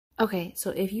Okay, so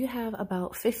if you have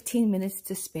about 15 minutes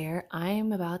to spare, I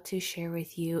am about to share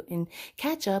with you and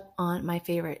catch up on my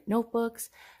favorite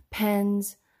notebooks,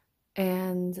 pens,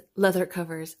 and leather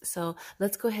covers. So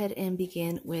let's go ahead and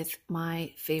begin with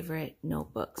my favorite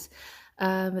notebooks.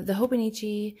 The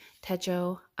Hobonichi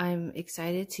Techo, I'm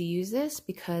excited to use this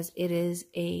because it is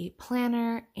a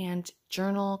planner and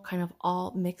journal kind of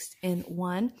all mixed in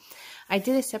one. I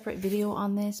did a separate video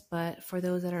on this, but for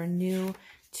those that are new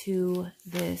to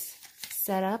this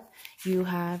setup, you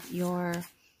have your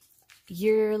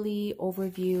yearly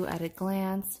overview at a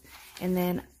glance, and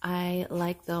then I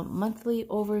like the monthly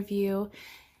overview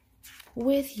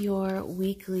with your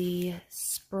weekly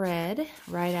spread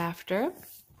right after.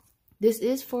 This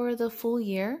is for the full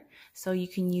year, so you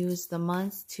can use the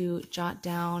months to jot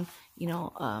down,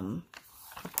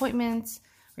 appointments,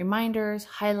 reminders,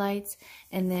 highlights,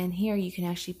 and then here you can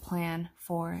actually plan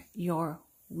for your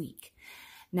week.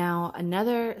 Now,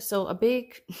 a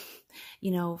big,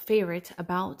 favorite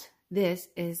about this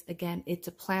is, again, it's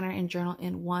a planner and journal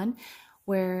in one,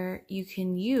 where you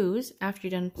can use, after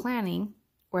you're done planning,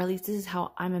 or at least this is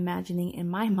how I'm imagining in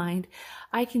my mind,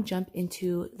 I can jump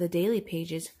into the daily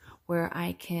pages where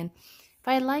I can, if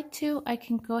I'd like to, I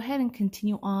can go ahead and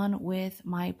continue on with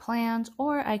my plans,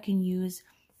 or I can use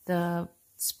the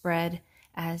spread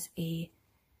as a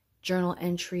journal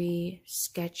entry,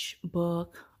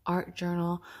 sketchbook, art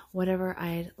journal, whatever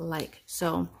I'd like.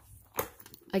 So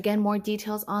again, more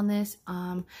details on this.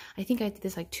 I think I did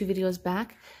this like 2 videos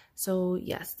back. So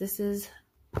yes, this is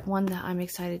one that I'm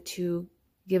excited to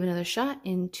give another shot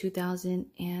in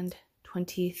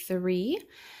 2023.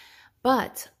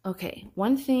 But okay,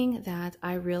 one thing that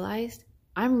I realized,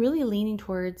 I'm really leaning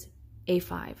towards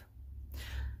A5.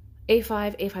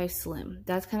 A5 Slim.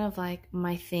 That's kind of like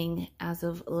my thing as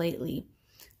of lately.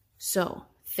 So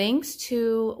thanks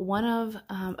to one of,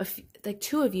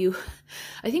 two of you,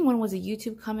 I think one was a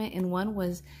YouTube comment and one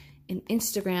was an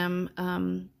Instagram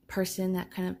person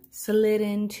that kind of slid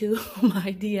into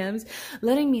my DMs,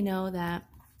 letting me know that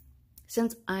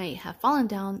since I have fallen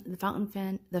down the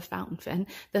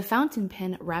fountain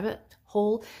pen rabbit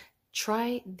hole,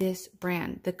 try this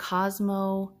brand, the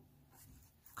Cosmo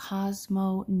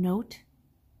Note.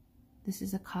 This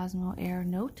is a Cosmo Air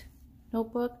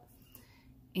Notebook.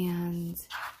 And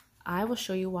I will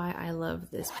show you why I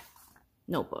love this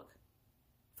notebook.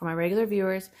 For my regular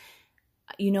viewers,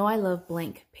 you know I love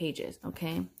blank pages,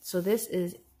 okay? So this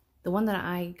is, the one that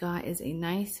I got is a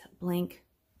nice blank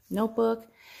notebook.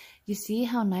 You see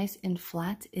how nice and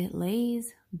flat it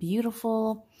lays?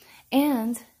 Beautiful.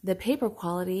 And the paper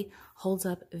quality holds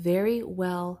up very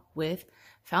well with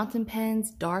fountain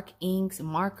pens, dark inks,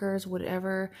 markers,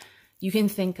 whatever you can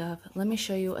think of. Let me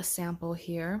show you a sample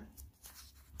here.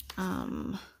 Let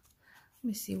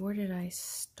me see, where did I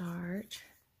start?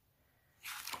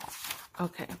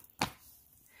 Okay.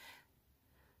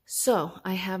 So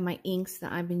I have my inks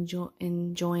that I've been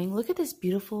enjoying. Look at this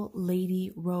beautiful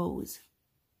Lady Rose.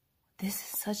 This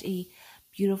is such a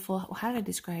beautiful, how did I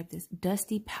describe this?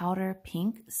 Dusty powder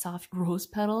pink, soft rose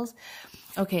petals.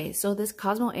 Okay, so this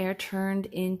Cosmo Air turned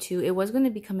into, it was going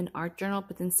to become an art journal,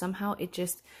 but then somehow it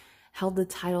just held the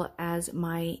title as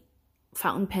my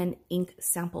fountain pen ink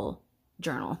sample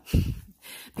journal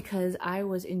because I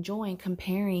was enjoying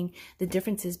comparing the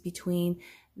differences between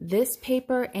this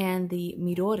paper and the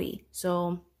Midori.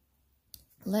 So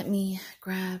let me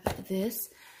grab this.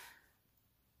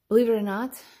 Believe it or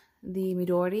not, the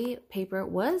Midori paper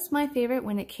was my favorite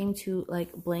when it came to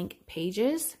like blank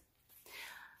pages.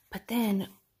 But then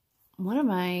one of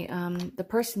my, the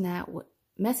person that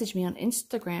messaged me on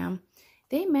Instagram,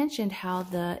 they mentioned how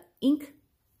the ink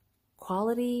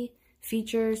quality,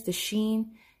 features, the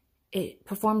sheen, it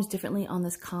performs differently on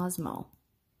this Cosmo.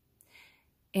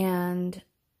 And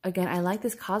again, I like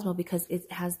this Cosmo because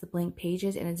it has the blank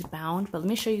pages and it's bound. But let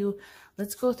me show you,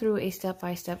 let's go through a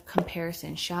step-by-step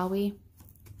comparison, shall we?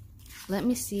 Let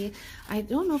me see. I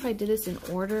don't know if I did this in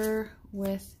order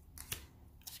with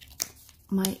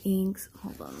my inks.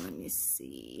 Hold on, let me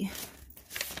see.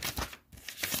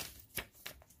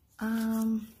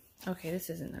 Okay, this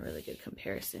isn't a really good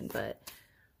comparison, but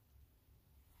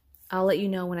I'll let you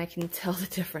know when I can tell the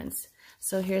difference.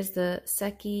 So here's the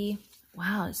Seki.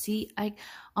 Wow, see,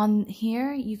 on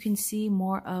here you can see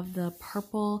more of the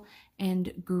purple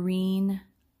and green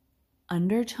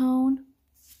undertone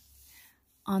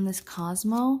on this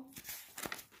Cosmo.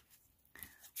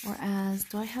 Whereas,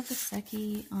 do I have the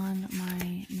Seki on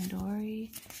my Midori?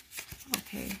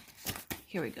 Okay,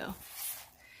 here we go.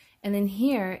 And then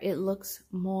here it looks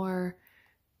more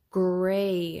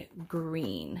gray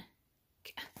green.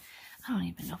 I don't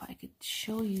even know if I could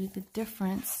show you the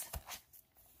difference.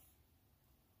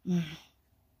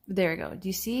 There we go. Do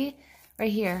you see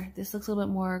right here? This looks a little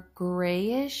bit more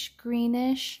grayish,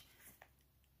 greenish,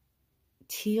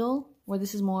 teal, where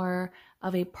this is more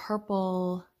of a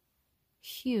purple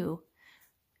hue.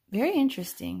 Very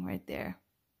interesting right there.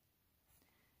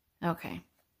 Okay,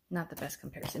 not the best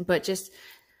comparison, but just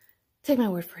take my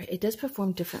word for it. It does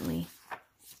perform differently.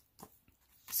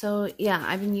 So yeah,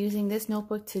 I've been using this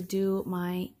notebook to do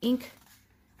my ink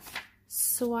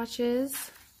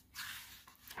swatches.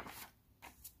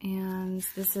 And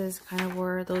this is kind of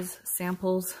where those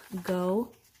samples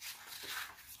go.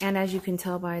 And as you can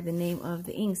tell by the name of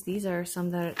the inks, these are some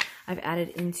that I've added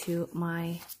into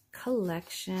my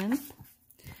collection.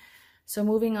 So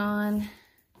moving on,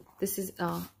 this is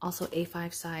also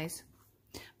A5 size.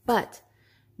 But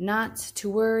not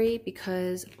to worry,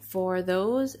 because for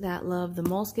those that love the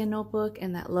Moleskine notebook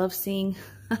and that love seeing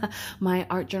my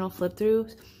art journal flip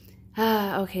throughs,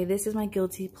 okay, this is my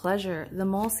guilty pleasure, the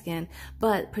Moleskine,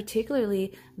 but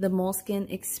particularly the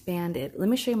Moleskine Expanded. Let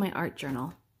me show you my art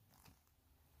journal.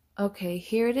 Okay,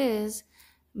 here it is,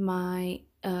 my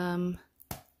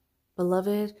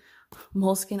beloved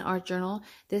Moleskine art journal.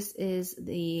 This is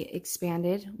the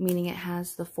Expanded, meaning it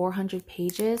has the 400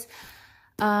 pages.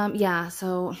 Yeah,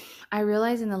 so I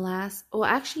realized in the last, well,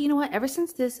 actually, you know what? Ever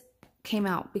since this came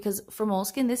out, because for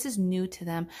Moleskine, this is new to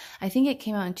them. I think it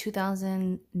came out in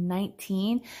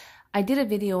 2019. I did a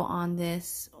video on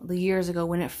this years ago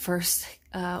when it first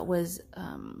was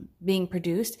being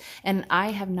produced, and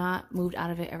I have not moved out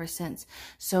of it ever since.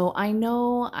 So I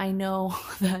know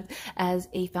that as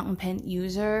a fountain pen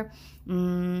user,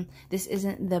 this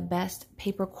isn't the best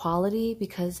paper quality,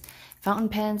 because fountain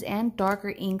pens and darker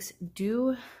inks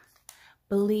do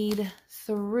bleed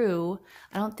through.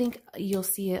 I don't think you'll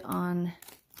see it on,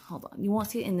 hold on, you won't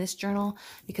see it in this journal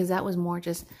because that was more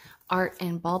just art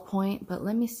and ballpoint, but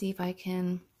let me see if I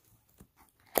can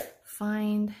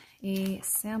find a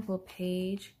sample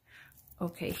page.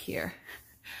 Okay, here.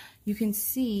 You can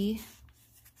see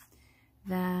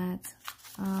that,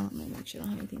 let me make sure I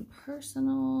don't have anything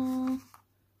personal.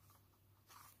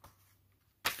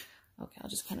 Okay, I'll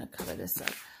just kind of cover this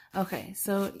up. Okay,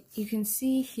 so you can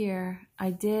see here,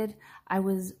 I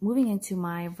was moving into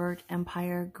my Vert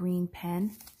Empire green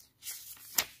pen,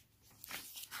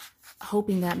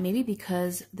 hoping that maybe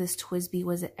because this TWSBI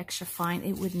was extra fine,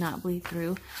 it would not bleed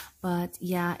through, but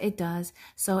yeah, it does.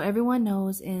 So everyone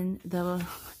knows in the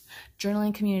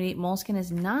journaling community, Moleskine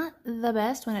is not the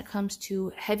best when it comes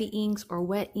to heavy inks or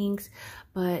wet inks,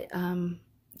 but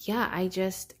yeah, I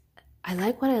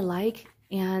like what I like,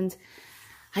 and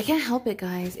I can't help it,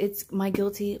 guys. It's my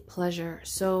guilty pleasure.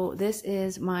 So this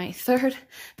is my third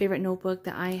favorite notebook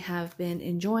that I have been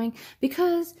enjoying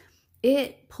because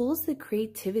it pulls the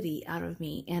creativity out of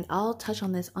me. And I'll touch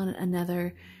on this on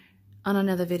another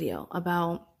video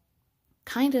about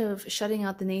kind of shutting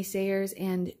out the naysayers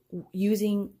and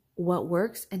using what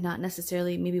works and not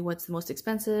necessarily maybe what's the most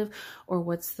expensive or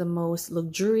what's the most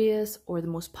luxurious or the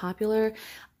most popular.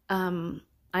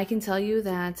 I can tell you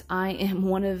that I am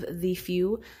one of the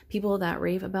few people that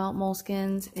rave about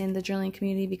Moleskines in the journaling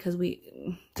community because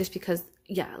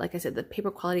yeah, like I said, the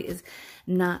paper quality is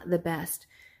not the best.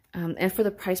 And for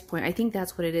the price point, I think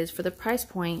that's what it is. For the price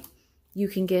point, you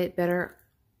can get better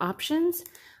options,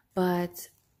 but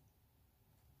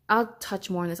I'll touch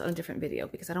more on this on a different video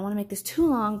because I don't want to make this too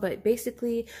long. But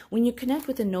basically, when you connect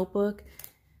with a notebook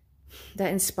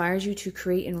that inspires you to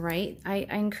create and write, I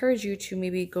encourage you to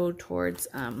maybe go towards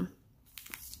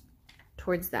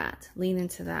that, lean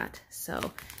into that.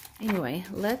 So anyway,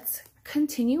 let's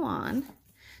continue on.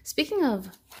 Speaking of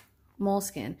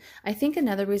Moleskine, I think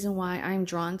another reason why I'm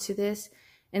drawn to this,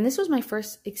 and this was my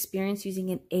first experience using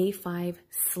an A5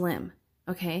 Slim,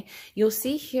 okay? You'll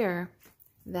see here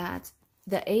that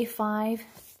the A5,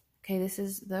 okay, this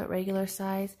is the regular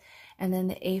size, and then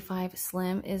the A5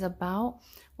 Slim is about,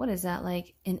 what is that,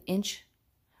 like an inch?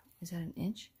 Is that an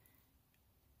inch?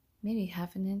 Maybe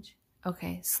half an inch?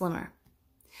 Okay, slimmer.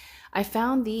 I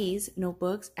found these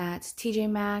notebooks at TJ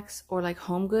Maxx or like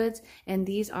Home Goods, and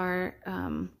these are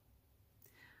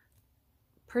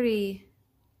pretty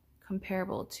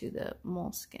comparable to the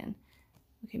Moleskine.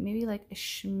 Okay, maybe like a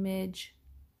smidge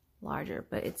larger,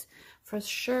 but it's for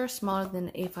sure smaller than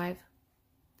the A5.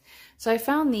 So I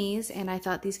found these and I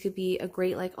thought these could be a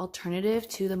great like alternative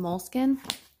to the Moleskine,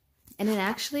 and it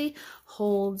actually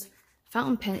holds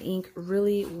fountain pen ink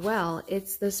really well.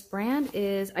 This brand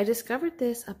is, I discovered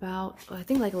this about, I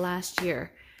think like last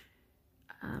year.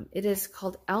 It is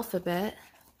called Alphabet.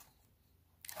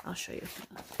 I'll show you.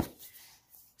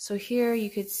 So here you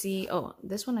could see, oh,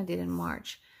 this one I did in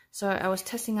March. So I was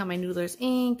testing out my Noodler's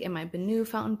ink and my Benu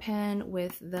fountain pen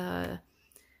with the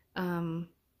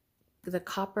the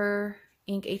copper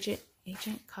ink, Agent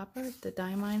Copper, the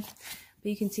diamine. But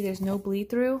you can see there's no bleed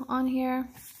through on here.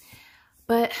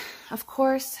 But of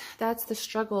course, that's the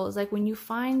struggle. Is like when you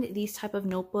find these type of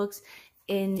notebooks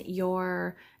in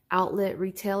your outlet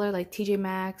retailer like TJ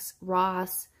Maxx,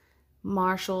 Ross,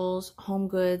 Marshalls, Home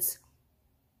Goods,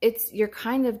 you're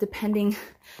kind of dependent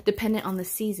on the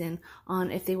season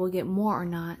on if they will get more or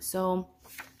not. So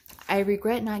I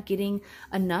regret not getting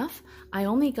enough. I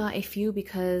only got a few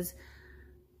because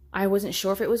I wasn't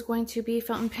sure if it was going to be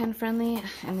fountain pen friendly.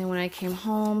 And then when I came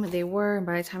home, they were. And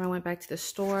by the time I went back to the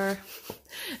store,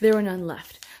 there were none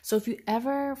left. So if you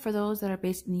ever, for those that are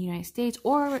based in the United States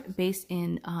or based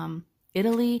in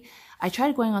Italy, I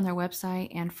tried going on their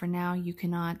website, and for now you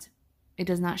cannot, it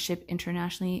does not ship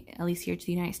internationally, at least here to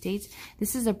the United States.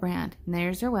 This is a brand, and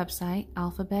there's their website,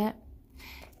 Alphabet.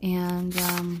 And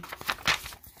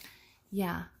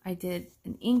yeah, I did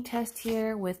an ink test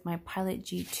here with my Pilot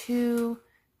G2,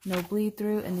 no bleed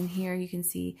through. And then here you can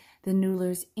see the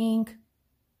Noodler's ink.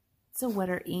 It's a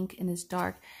wetter ink and it's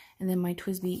dark. And then my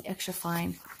TWSBI Extra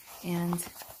Fine and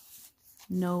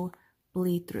no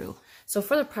bleed through. So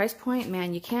for the price point,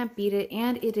 man, you can't beat it.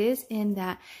 And it is in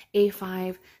that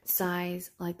A5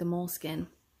 size, like the moleskin.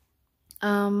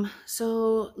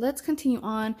 So let's continue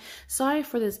on. Sorry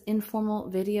for this informal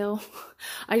video.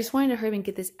 I just wanted to hurry and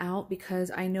get this out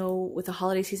because I know with the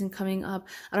holiday season coming up,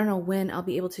 I don't know when I'll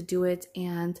be able to do it.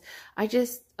 And I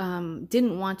just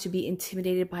didn't want to be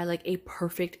intimidated by like a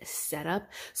perfect setup.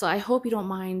 So I hope you don't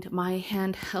mind my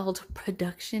handheld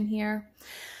production here.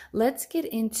 Let's get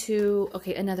into,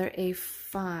 okay, another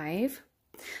A5.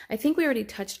 I think we already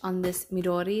touched on this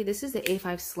Midori. This is the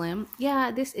A5 Slim.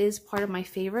 Yeah, this is part of my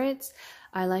favorites.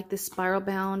 I like the spiral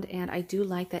bound, and I do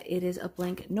like that it is a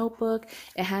blank notebook.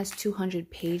 It has 200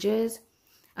 pages.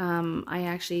 I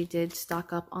actually did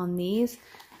stock up on these.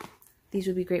 These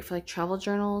would be great for like travel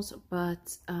journals,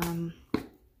 but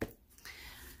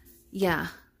yeah,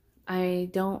 I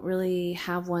don't really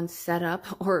have one set up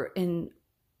or in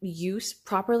use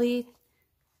properly,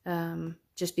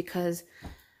 just because,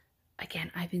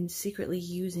 again, I've been secretly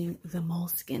using the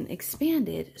moleskin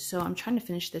expanded, so I'm trying to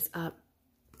finish this up.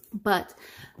 But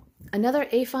another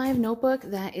A5 notebook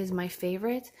that is my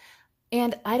favorite,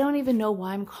 and I don't even know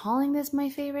why I'm calling this my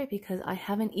favorite because I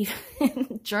haven't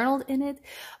even journaled in it,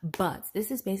 but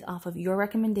this is based off of your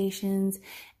recommendations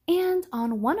and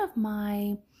on one of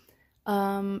my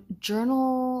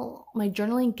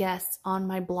journaling guests on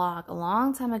my blog. A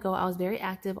long time ago, I was very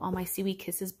active on my Seaweed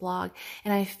Kisses blog,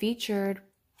 and I featured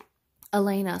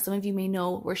Elena, some of you may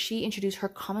know, where she introduced her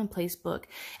commonplace book.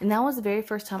 And that was the very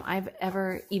first time I've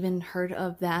ever even heard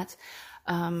of that,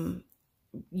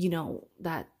 you know,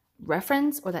 that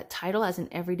reference or that title as an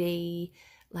everyday,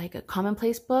 like a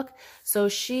commonplace book. So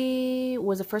she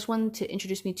was the first one to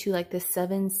introduce me to like the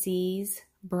 7 C's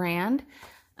brand.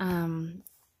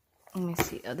 Let me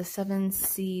see, the 7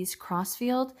 C's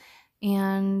Crossfield.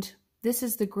 And this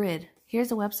is the grid. Here's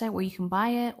the website where you can buy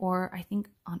it, or I think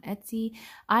on Etsy.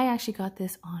 I actually got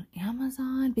this on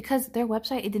Amazon because their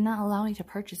website, it did not allow me to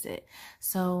purchase it.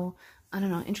 So I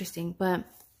don't know, interesting. But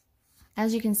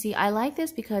as you can see, I like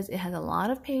this because it has a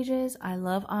lot of pages. I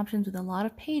love options with a lot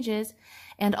of pages.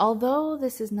 And although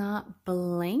this is not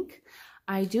blank,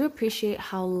 I do appreciate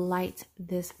how light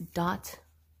this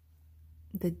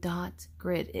the dot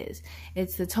grid is.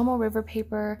 It's the Tomo River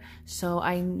paper, so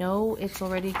I know it's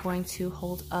already going to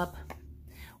hold up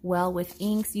well with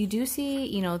inks. You do see,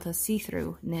 you know, the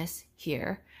see-throughness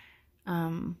here,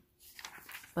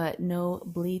 but no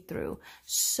bleed through.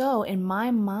 So in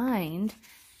my mind,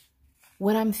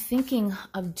 what I'm thinking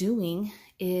of doing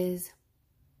is,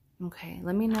 okay,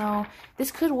 let me know,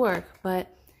 this could work,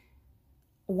 but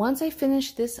once I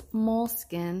finish this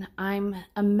moleskin, I'm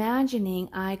imagining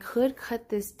I could cut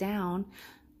this down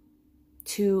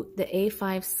to the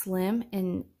A5 Slim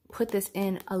and put this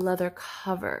in a leather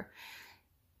cover.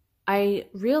 I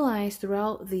realized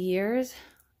throughout the years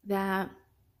that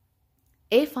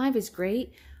A5 is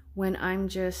great when I'm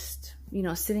just, you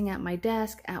know, sitting at my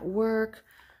desk at work.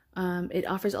 It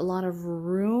offers a lot of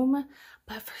room,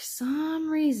 but for some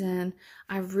reason,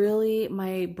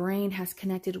 my brain has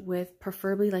connected with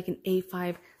preferably like an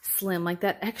A5 Slim, like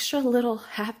that extra little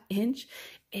 ½ inch,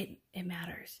 it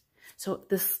matters. So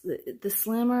the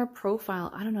slimmer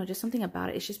profile, I don't know, just something about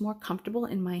it. It's just more comfortable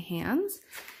in my hands.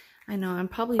 I know I'm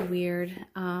probably weird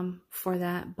for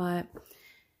that, but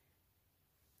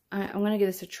I'm gonna give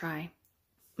this a try.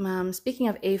 Speaking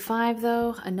of A5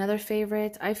 though, another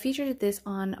favorite, I featured this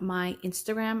on my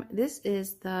Instagram. This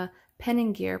is the Pen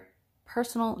and Gear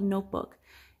personal notebook.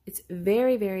 It's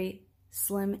very, very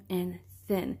slim and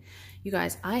thin. You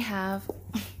guys, I have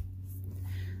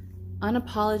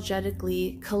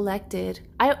unapologetically collected,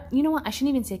 you know what, I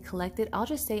shouldn't even say collected, I'll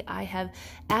just say I have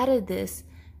added this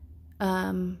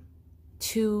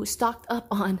to stocked up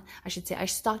on, I should say I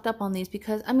stocked up on these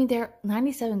because I mean they're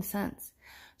 97 cents.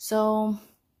 So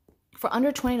for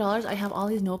under $20 I have all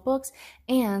these notebooks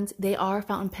and they are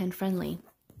fountain pen friendly.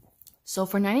 So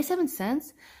for 97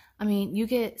 cents, I mean you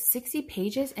get 60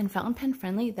 pages and fountain pen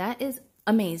friendly. That is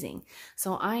amazing.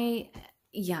 So I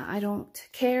don't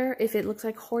care if it looks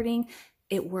like hoarding,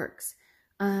 it works.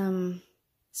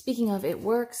 Speaking of, it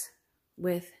works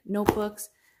with notebooks.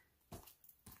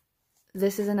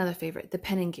 This is another favorite, the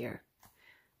Pen and Gear.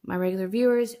 My regular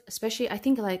viewers, especially, I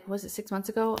think like, was it 6 months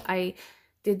ago? I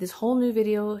did this whole new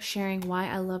video sharing why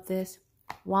I love this.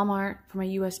 Walmart, for my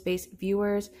US based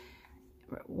viewers.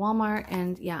 Walmart,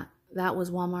 and yeah, that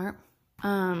was Walmart.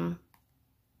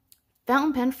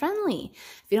 Fountain pen friendly.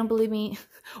 If you don't believe me,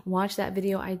 watch that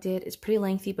video I did. It's pretty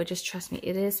lengthy, but just trust me,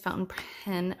 it is fountain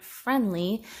pen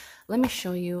friendly. Let me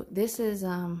show you. This is,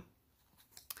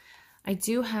 I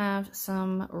do have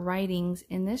some writings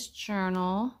in this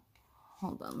journal.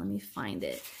 Hold on, let me find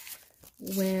it.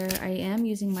 Where I am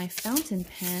using my fountain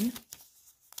pen.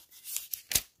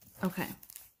 Okay.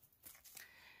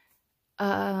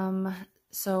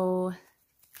 So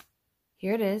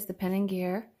here it is, the Pen and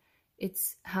Gear.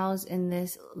 It's housed in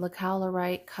this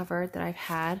Lacaularite cover that I've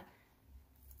had.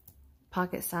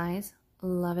 Pocket size.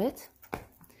 Love it.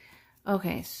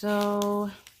 Okay, so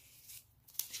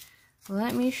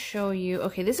let me show you.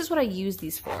 Okay, this is what I use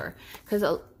these for. Because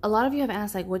a lot of you have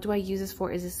asked, like, what do I use this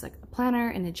for? Is this like a planner,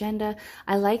 an agenda?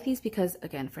 I like these because,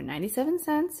 again, for 97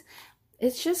 cents,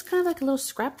 it's just kind of like a little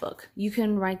scrapbook. You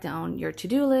can write down your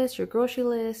to-do list, your grocery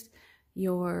list,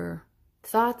 your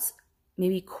thoughts,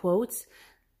 maybe quotes.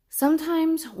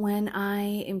 Sometimes when I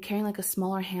am carrying like a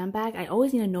smaller handbag, I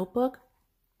always need a notebook.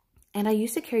 And I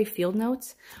used to carry field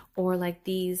notes or like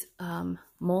these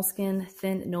moleskin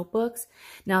thin notebooks.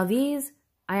 Now these,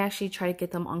 I actually try to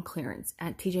get them on clearance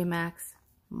at TJ Maxx,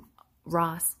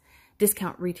 Ross,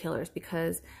 discount retailers,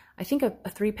 because I think a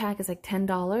 3-pack is like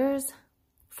 $10.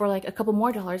 For like a couple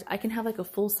more dollars, I can have like a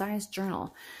full-size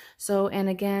journal. So, and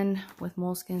again, with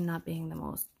moleskin not being the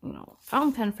most, you know,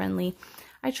 fountain pen friendly,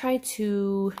 I try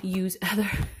to use other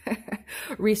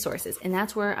resources. And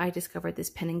that's where I discovered this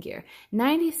Pen and Gear.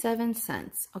 97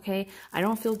 cents, okay? I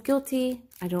don't feel guilty.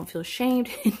 I don't feel shamed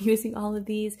in using all of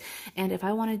these. And if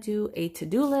I want to do a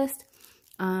to-do list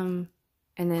and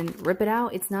then rip it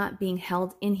out, it's not being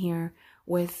held in here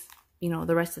with, you know,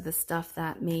 the rest of the stuff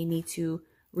that may need to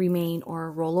remain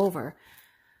or roll over.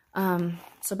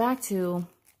 So back to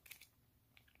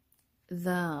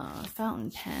the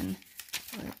fountain pen.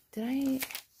 Did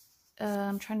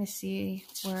I'm trying to see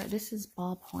where this is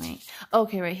ballpoint.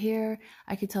 Okay, right here,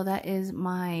 I could tell that is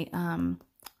my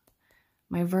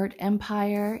my Vert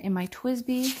Empire in my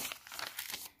TWSBI.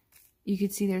 You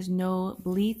could see there's no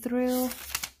bleed through.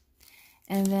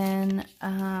 And then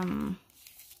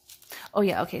oh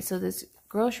yeah, okay, so this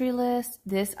grocery list,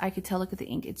 this I could tell, look at the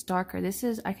ink, it's darker. This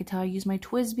is, I could tell I use my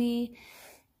TWSBI.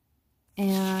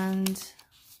 And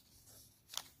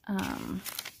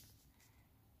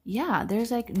yeah,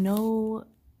 there's like no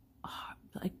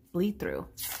like bleed through.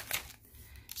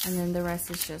 And then the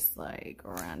rest is just like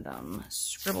random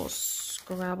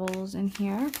scrabbles in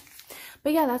here.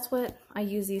 But yeah, that's what I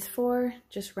use these for,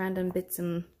 just random bits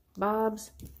and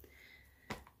bobs.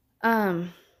 A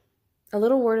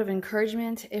little word of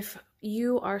encouragement: if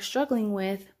you are struggling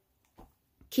with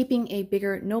keeping a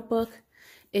bigger notebook,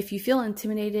 if you feel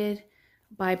intimidated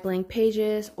by blank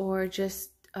pages, or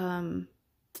just don't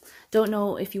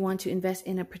know if you want to invest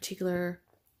in a particular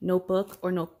notebook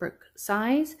or notebook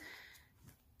size,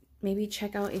 maybe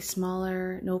check out a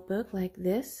smaller notebook like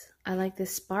this. I like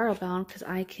this spiral bound because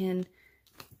I can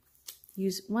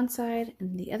use one side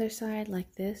and the other side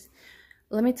like this.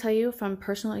 Let me tell you from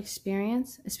personal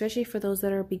experience, especially for those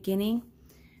that are beginning,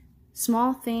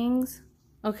 small things,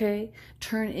 okay,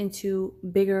 turn into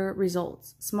bigger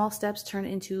results. Small steps turn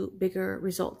into bigger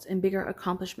results and bigger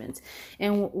accomplishments.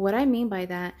 And what I mean by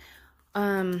that,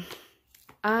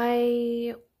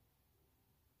 I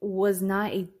was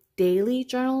not a daily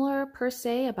journaler per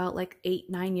se. About like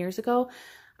 8-9 years ago,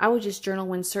 I would just journal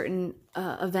when certain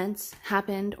events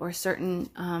happened or certain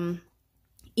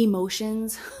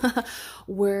emotions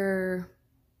were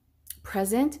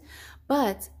present.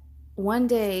 But one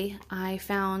day I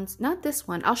found, not this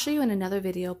one, I'll show you in another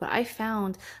video, but I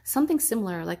found something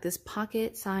similar, like this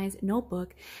pocket size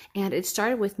notebook. And it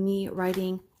started with me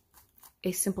writing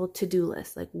a simple to-do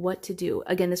list, like what to do.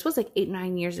 Again, this was like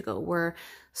 8-9 years ago, where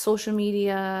social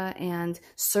media and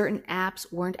certain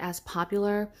apps weren't as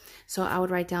popular. So I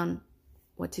would write down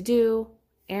what to do,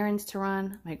 errands to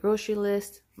run, my grocery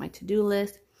list, my to-do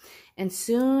list. And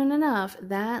soon enough,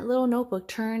 that little notebook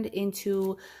turned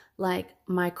into like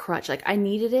my crutch. Like I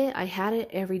needed it. I had it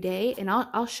every day, and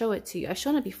I'll show it to you. I've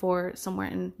shown it before somewhere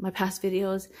in my past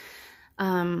videos.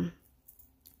 But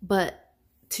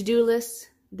to-do lists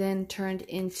then turned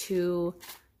into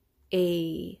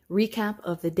a recap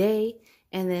of the day,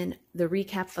 and then the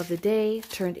recap of the day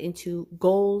turned into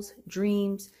goals,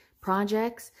 dreams,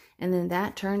 projects, and then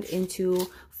that turned into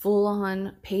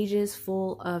full-on pages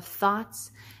full of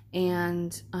thoughts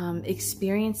and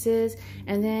experiences.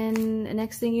 And then the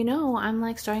next thing you know, I'm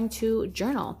like starting to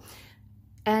journal.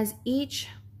 As each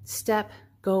step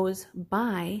goes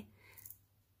by,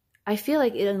 I feel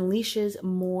like it unleashes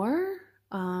more,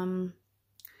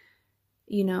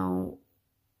 you know,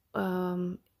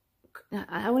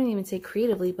 I wouldn't even say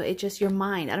creatively, but it just, your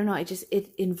mind, I don't know, it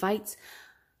invites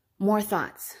more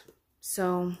thoughts.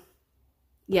 So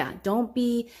yeah, don't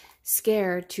be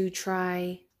scared to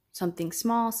try something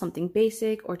small, something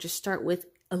basic, or just start with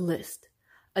a list,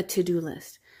 a to-do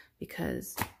list,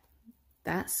 because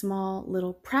that small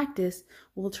little practice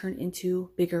will turn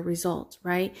into bigger results,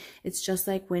 right? It's just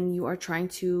like when you are trying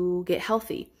to get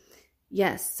healthy.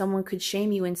 Yes, someone could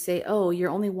shame you and say, oh, you're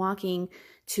only walking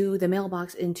to the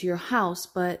mailbox into your house,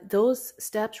 but those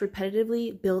steps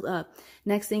repetitively build up.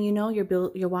 Next thing you know,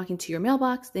 you're walking to your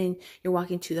mailbox, then you're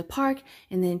walking to the park,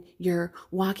 and then you're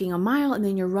walking a mile, and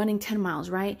then you're running 10 miles,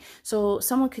 right? So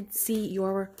someone could see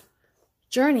your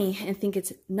journey and think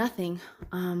it's nothing,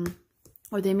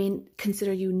 or they may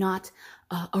consider you not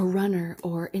a runner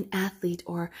or an athlete,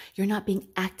 or you're not being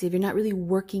active, you're not really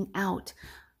working out,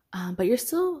 but you're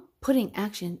still putting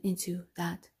action into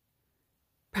that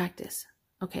practice.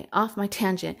 Okay, off my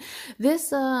tangent.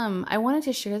 This, I wanted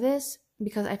to share this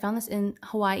because I found this in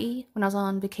Hawaii when I was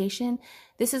on vacation.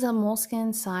 This is a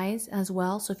moleskin size as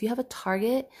well. So if you have a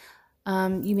Target,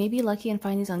 you may be lucky and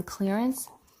find these on clearance.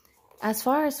 As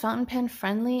far as fountain pen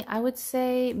friendly, I would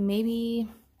say maybe,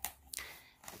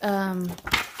 let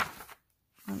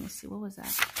me see, what was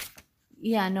that?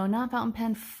 Yeah, no, not fountain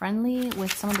pen friendly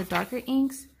with some of the darker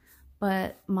inks,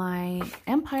 but my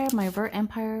Empire, my Vert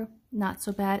Empire, not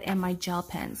so bad, and my gel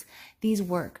pens, these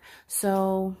work.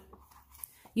 So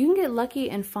you can get lucky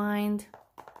and find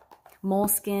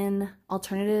moleskin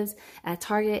alternatives at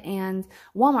Target, and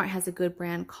Walmart has a good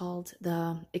brand called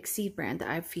the Exceed brand that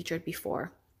I've featured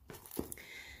before.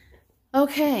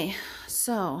 Okay,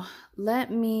 so that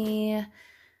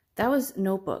was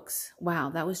notebooks.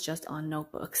 Wow, that was just on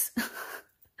notebooks.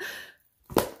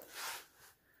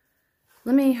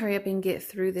 Let me hurry up and get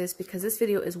through this because this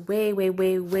video is way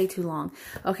too long.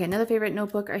 Okay, another favorite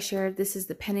notebook I shared. This is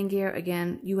the Pen & Gear.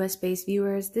 Again, US-based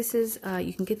viewers. This is,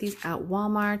 you can get these at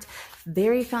Walmart.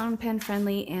 Very fountain pen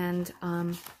friendly, and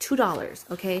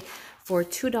 $2, okay? For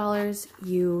 $2,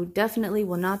 you definitely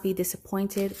will not be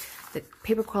disappointed. The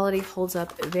paper quality holds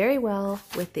up very well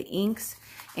with the inks,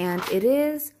 and it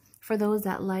is for those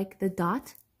that like the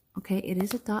dot, okay? It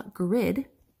is a dot grid,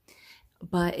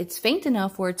 but it's faint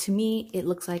enough where, to me, it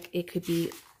looks like it could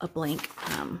be a blank.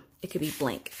 It could be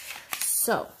blank.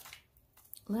 So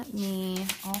let me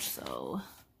also,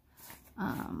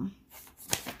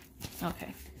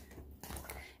 okay.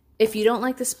 If you don't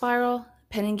like the spiral,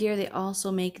 Pen & Gear, they also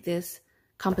make this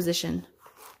composition.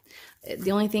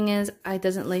 The only thing is, it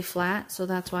doesn't lay flat, so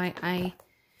that's why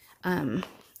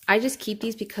I just keep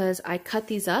these because I cut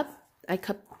these up. I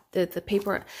cut the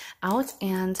paper out,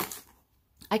 and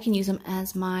I can use them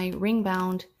as my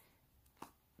ring-bound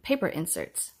paper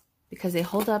inserts because they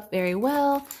hold up very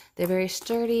well. They're very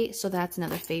sturdy, so that's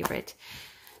another favorite.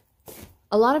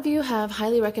 A lot of you have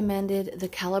highly recommended the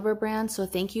Caliber brand, so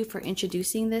thank you for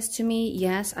introducing this to me.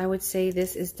 Yes, I would say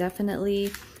this is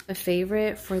definitely a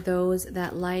favorite for those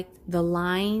that like the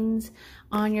lines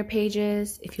on your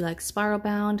pages, if you like spiral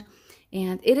bound.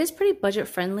 And it is pretty budget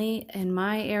friendly in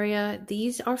my area.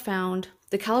 These are found,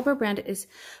 the Caliber brand is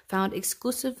found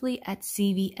exclusively at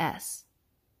CVS.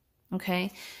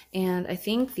 Okay, and I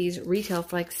think these retail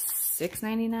for like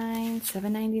 $6.99,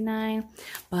 $7.99,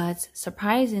 but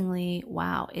surprisingly,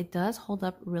 wow, it does hold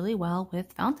up really well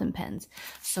with fountain pens.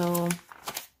 So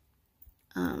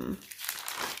I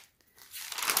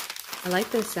like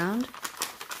the sound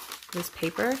of this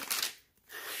paper.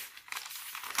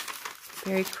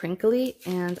 Very crinkly,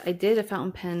 and I did a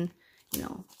fountain pen,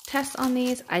 test on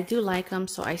these. I do like them,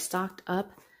 so I stocked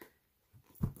up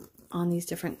on these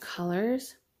different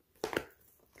colors.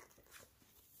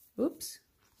 Oops.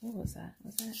 What was that?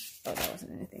 Was that? Oh, that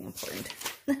wasn't anything important.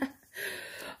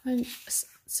 And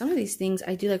some of these things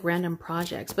I do like random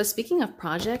projects. But speaking of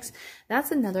projects,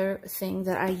 that's another thing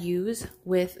that I use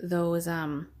with those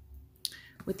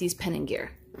with these pen and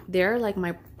gear. They're like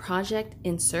my project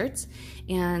inserts,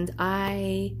 and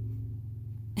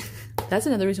that's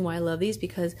another reason why I love these,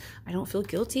 because I don't feel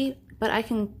guilty, but I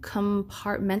can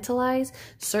compartmentalize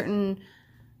certain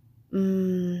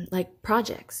like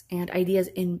projects and ideas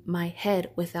in my head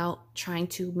without trying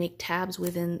to make tabs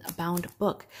within a bound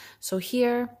book. So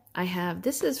here I have,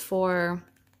 this is for,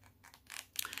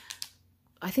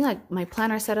 I think, like my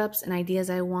planner setups and ideas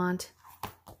I want.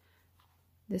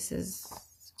 This is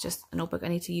just a notebook I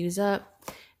need to use up.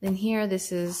 Then here,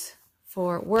 this is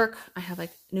for work. I have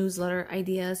like newsletter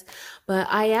ideas, but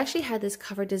I actually had this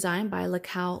cover design by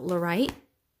Lorite,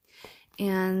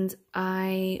 and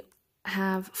I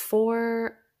have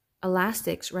 4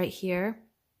 elastics right here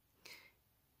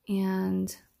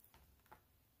and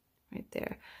right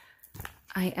there.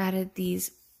 I added these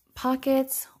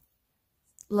pockets.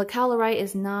 Lorite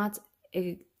is not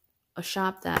a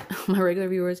shop that my regular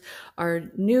viewers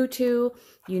are new to.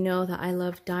 You know that I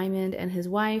love Diamond and his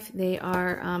wife. They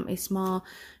are a small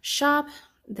shop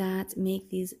that make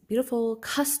these beautiful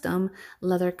custom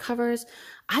leather covers.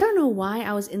 I don't know why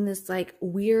I was in this like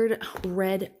weird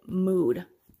red mood.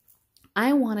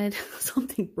 I wanted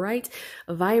something bright,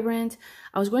 vibrant.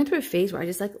 I was going through a phase where I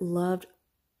just like loved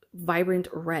vibrant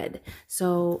red.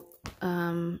 So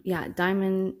yeah,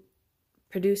 Diamond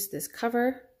produced this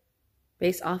cover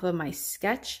based off of my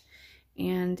sketch,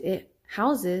 and it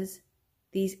houses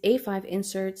these A5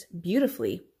 inserts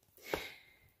beautifully.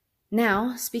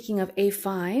 Now, speaking of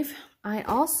A5, I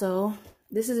also,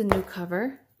 this is a new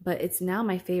cover, but it's now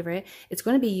my favorite. It's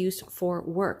going to be used for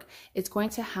work. It's going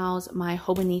to house my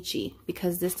Hobonichi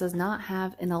because this does not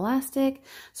have an elastic.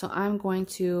 So I'm going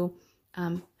to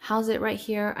house it right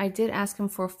here. I did ask him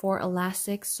for 4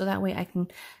 elastics so that way I can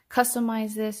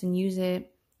customize this and use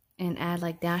it and add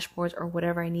like dashboards or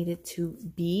whatever I need it to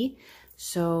be.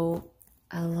 So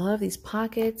I love these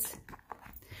pockets.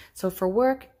 So for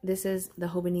work, this is the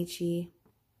Hobonichi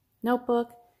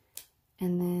notebook.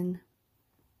 And then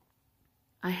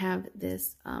I have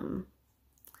this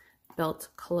belt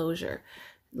closure.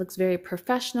 It looks very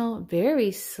professional,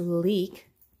 very sleek.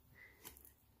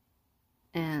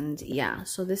 And yeah,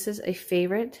 so this is a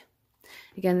favorite.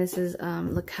 Again, this is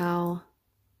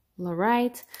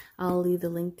Lorite. I'll leave the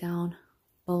link down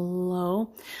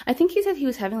below. I think he said he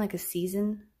was having like a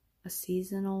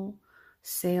seasonal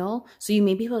sale, so you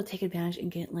may be able to take advantage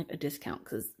and get like a discount,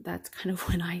 because that's kind of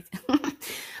when I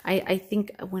I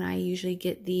think when I usually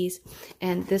get these.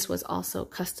 And this was also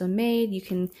custom made. You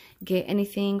can get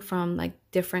anything from like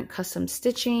different custom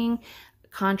stitching,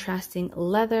 contrasting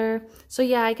leather. So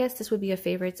yeah, I guess this would be a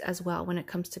favorite as well when it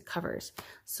comes to covers.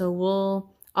 So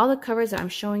all the covers that I'm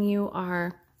showing you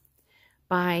are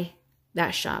by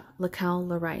that shop,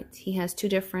 Lorite. He has 2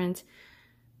 different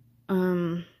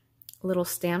little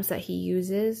stamps that he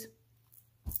uses.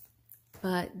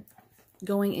 But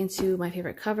going into my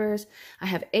favorite covers, I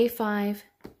have A5.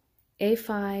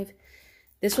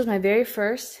 This was my very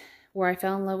first where I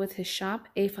fell in love with his shop,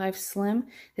 A5 Slim.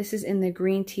 This is in the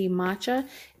green tea matcha.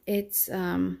 It's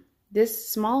this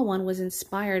small one was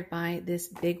inspired by this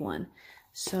big one.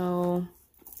 So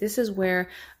this is where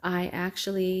I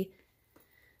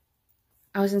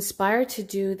was inspired to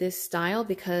do this style,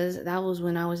 because that was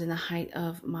when I was in the height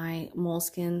of my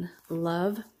moleskin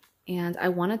love, and I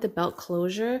wanted the belt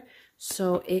closure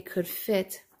so it could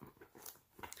fit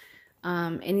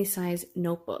any size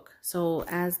notebook. So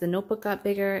as the notebook got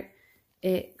bigger,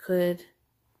 it could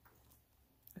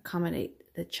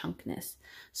accommodate the chunkness.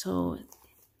 So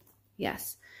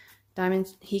yes,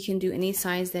 Diamond, he can do any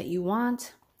size that you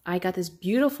want. I got this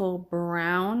beautiful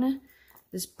brown,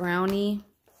 this brownie.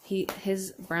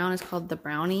 His brown is called the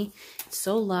Brownie. It's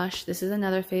so lush. This is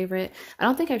another favorite. I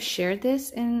don't think I've shared this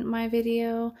in my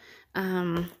video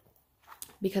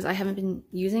because I haven't been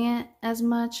using it as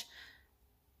much,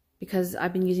 because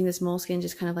I've been using this moleskin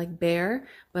just kind of like bare.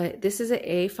 But this is an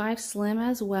A5 Slim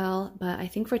as well. But I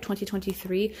think for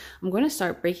 2023, I'm going to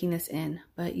start breaking this in.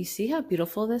 But you see how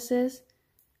beautiful this is?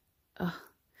 Ugh.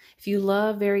 If you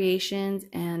love variations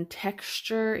and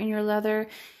texture in your leather,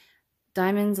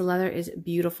 Diamond's leather is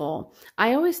beautiful.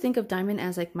 I always think of Diamond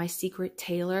as like my secret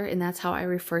tailor, and that's how I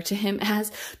refer to him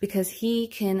as, because he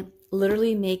can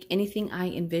literally make anything I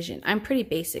envision. I'm pretty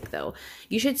basic though.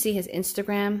 You should see his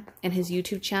Instagram and his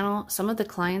YouTube channel. Some of the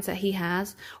clients that he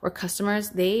has or customers,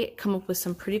 they come up with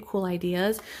some pretty cool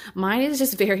ideas. Mine is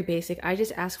just very basic. I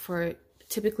just ask for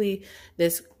typically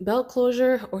this belt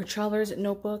closure or traveler's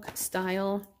notebook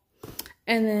style.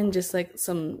 And then just like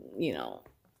some, you know,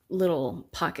 little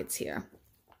pockets here.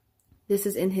 This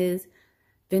is in his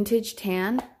vintage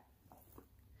tan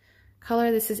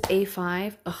color. This is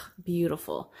A5. Oh,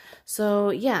 beautiful. So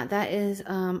yeah, that is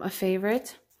a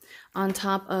favorite. On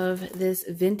top of this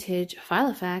vintage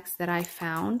Filofax that I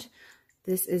found.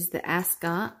 This is the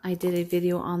Ascot. I did a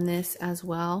video on this as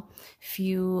well a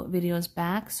few videos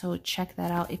back, so check that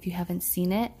out if you haven't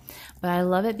seen it. But I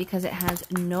love it because it has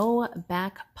no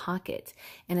back pocket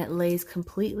and it lays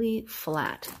completely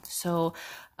flat. So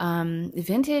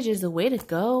vintage is the way to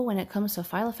go when it comes to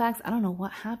Filofax. I don't know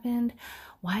what happened.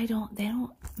 Why don't they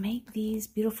make these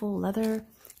beautiful leather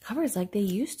covers like they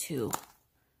used to?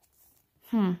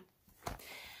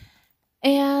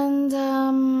 And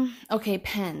okay,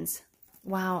 pens.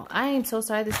 Wow, I am so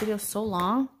sorry this video is so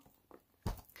long,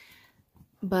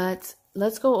 but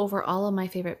let's go over all of my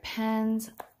favorite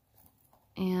pens.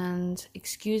 And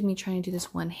excuse me trying to do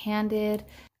this one-handed.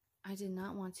 I did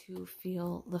not want to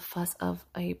feel the fuss of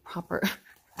a proper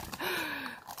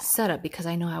setup because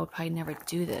I know I would probably never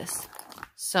do this.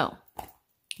 So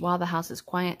while the house is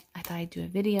quiet, I thought I'd do a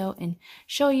video and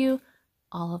show you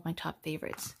all of my top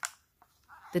favorites.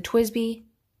 The TWSBI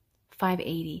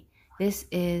 580. This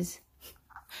is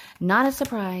not a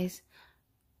surprise.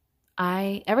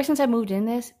 Ever since I moved in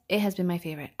this, it has been my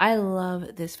favorite. I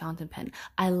love this fountain pen.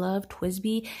 I love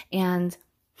TWSBI, and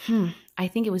I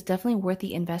think it was definitely worth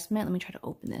the investment. Let me try to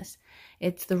open this.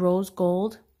 It's the rose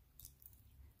gold.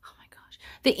 Oh my gosh.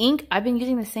 The ink, I've been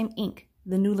using the same ink.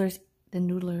 The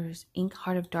Noodler's ink,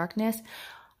 Heart of Darkness.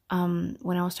 When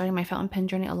I was starting my fountain pen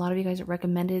journey, a lot of you guys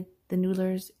recommended the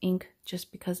Noodler's ink just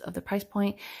because of the price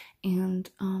point and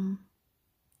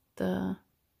the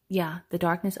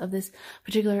darkness of this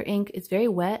particular ink. It's very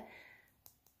wet,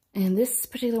 and this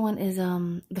particular one is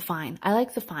the fine. I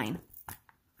like the fine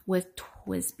with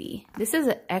TWSBI. This is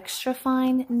an extra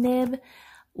fine nib.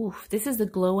 Oof, this is the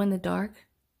glow in the dark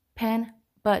pen,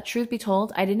 but truth be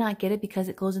told, I did not get it because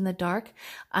it glows in the dark.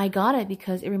 I got it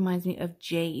because it reminds me of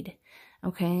jade.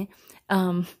 Okay,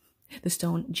 the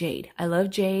stone jade. I love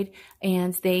jade,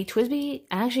 and TWSBI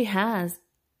actually has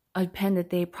a pen that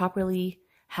they properly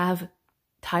have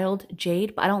titled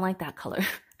jade, but I don't like that color.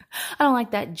 I don't like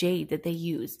that jade that they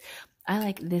use. I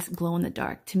like this glow in the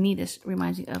dark. To me, this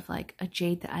reminds me of like a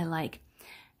jade that I like.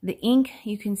 The ink,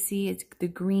 you can see it's the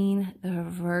green, the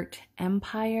Vert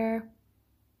Empire,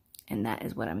 and that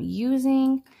is what I'm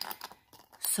using.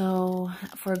 So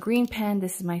for a green pen,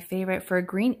 this is my favorite. For a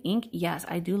green ink, yes,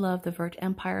 I do love the Vert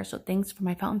Empire. So thanks for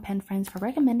my fountain pen friends for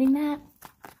recommending that.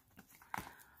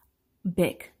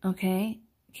 Bic, okay?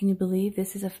 Can you believe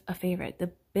this is a favorite?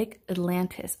 The Bic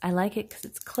Atlantis. I like it because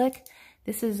it's click.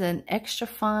 This is an extra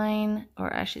fine,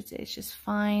 or I should say it's just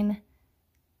fine.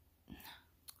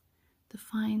 The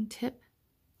fine tip.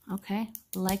 Okay,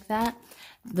 like that.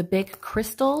 The Bic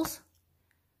Crystals.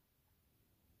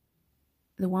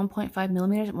 The 1.5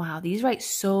 millimeters. Wow, these write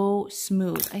so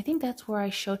smooth. I think that's where I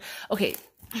showed. Okay,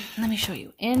 let me show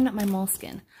you. In my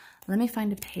moleskin. Let me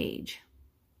find a page.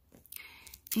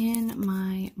 In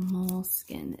my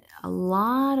moleskin, a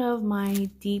lot of my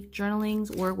deep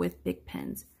journalings were with Bic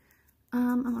pens.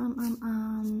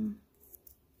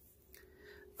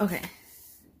 Okay,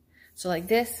 so like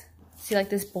this, see like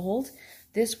this bold,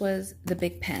 this was the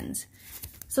Bic pens.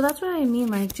 So that's what I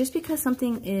mean, like just because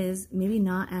something is maybe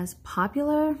not as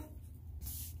popular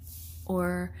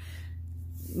or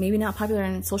maybe not popular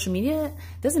in social media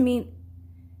doesn't mean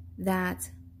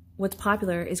that what's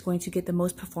popular is going to get the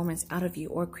most performance out of you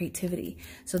or creativity.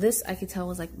 So this I could tell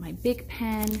was like my Bic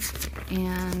pen,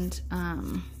 and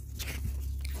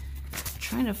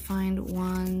trying to find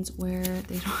ones where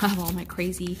they don't have all my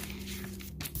crazy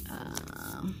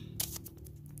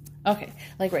okay,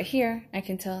 like right here I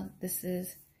can tell this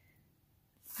is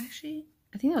actually,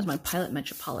 I think that was my Pilot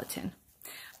Metropolitan,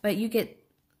 but you get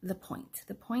the point.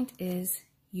 The point is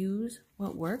use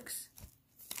what works.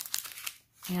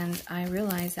 And I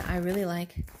realized that I really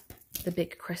like the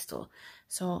Bic Crystal.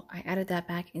 So I added that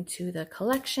back into the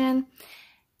collection.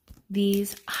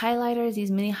 These highlighters,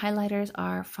 these mini highlighters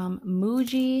are from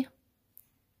Muji.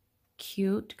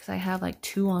 Cute, because I have like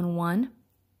 2 on 1.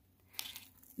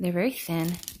 They're very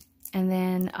thin. And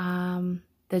then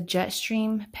the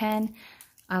Jetstream pen,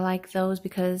 I like those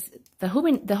because the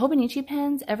Hobonichi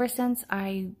pens, ever since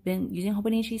I've been using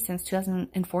Hobonichi since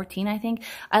 2014, I think,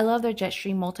 I love their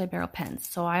Jetstream multi-barrel pens.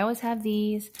 So I always have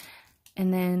these.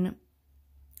 And then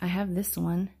I have this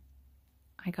one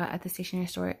I got at the stationery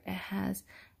store. It has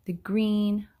the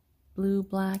green, blue,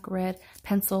 black, red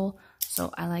pencil So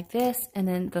I like this. And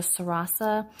then the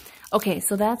Sarasa. Okay,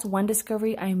 so that's one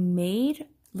discovery I made.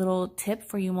 Little tip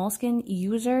for you Moleskine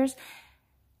users.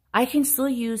 I can still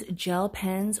use gel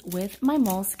pens with my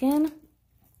Moleskine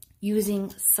using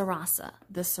Sarasa,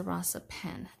 the Sarasa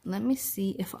pen. Let me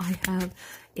see if I have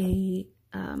a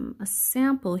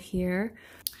sample here.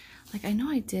 Like, I know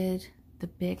I did the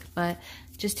Bic, but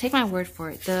just take my word for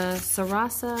it. The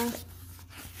Sarasa,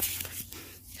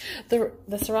 the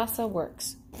Sarasa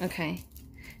works, okay?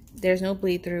 There's no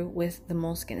bleed through with the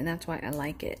Moleskine, and that's why I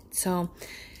like it. So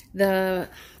the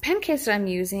pen case that I'm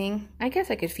using, I guess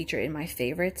I could feature it in my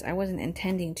favorites. I wasn't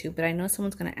intending to, but I know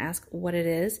someone's going to ask what it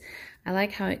is. I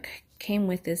like how it came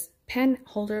with this pen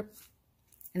holder,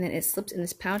 and then it slips in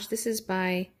this pouch. This is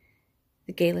by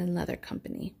the Galen Leather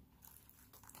Company.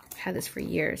 I've had this for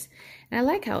years, and I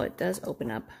like how it does open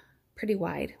up pretty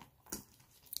wide.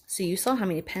 So you saw how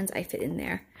many pens I fit in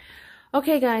there.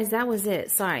 Okay, guys, that was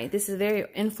it. Sorry, this is a very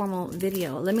informal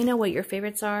video. Let me know what your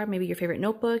favorites are. Maybe your favorite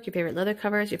notebook, your favorite leather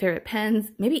covers, your favorite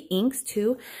pens, maybe inks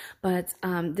too. But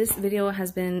this video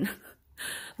has been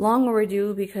long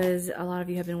overdue because a lot of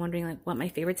you have been wondering like what my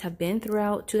favorites have been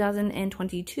throughout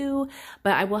 2022.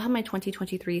 But I will have my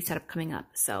 2023 setup coming up.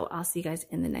 So I'll see you guys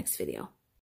in the next video.